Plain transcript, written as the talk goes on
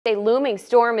A looming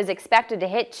storm is expected to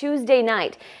hit Tuesday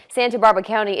night. Santa Barbara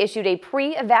County issued a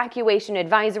pre-evacuation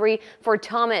advisory for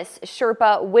Thomas,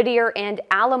 Sherpa, Whittier, and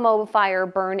Alamo fire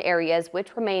burn areas,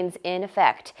 which remains in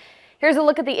effect. Here's a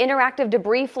look at the interactive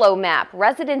debris flow map.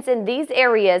 Residents in these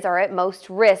areas are at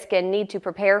most risk and need to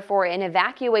prepare for an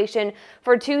evacuation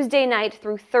for Tuesday night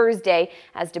through Thursday,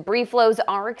 as debris flows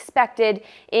are expected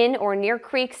in or near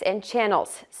creeks and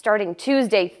channels. Starting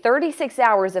Tuesday, 36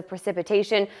 hours of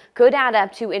precipitation could add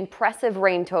up to impressive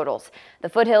rain totals. The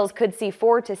foothills could see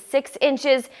 4 to 6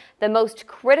 inches. The most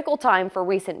critical time for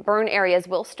recent burn areas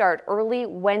will start early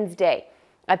Wednesday.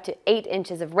 Up to 8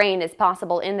 inches of rain is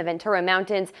possible in the Ventura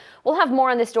Mountains. We'll have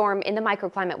more on the storm in the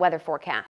microclimate weather forecast.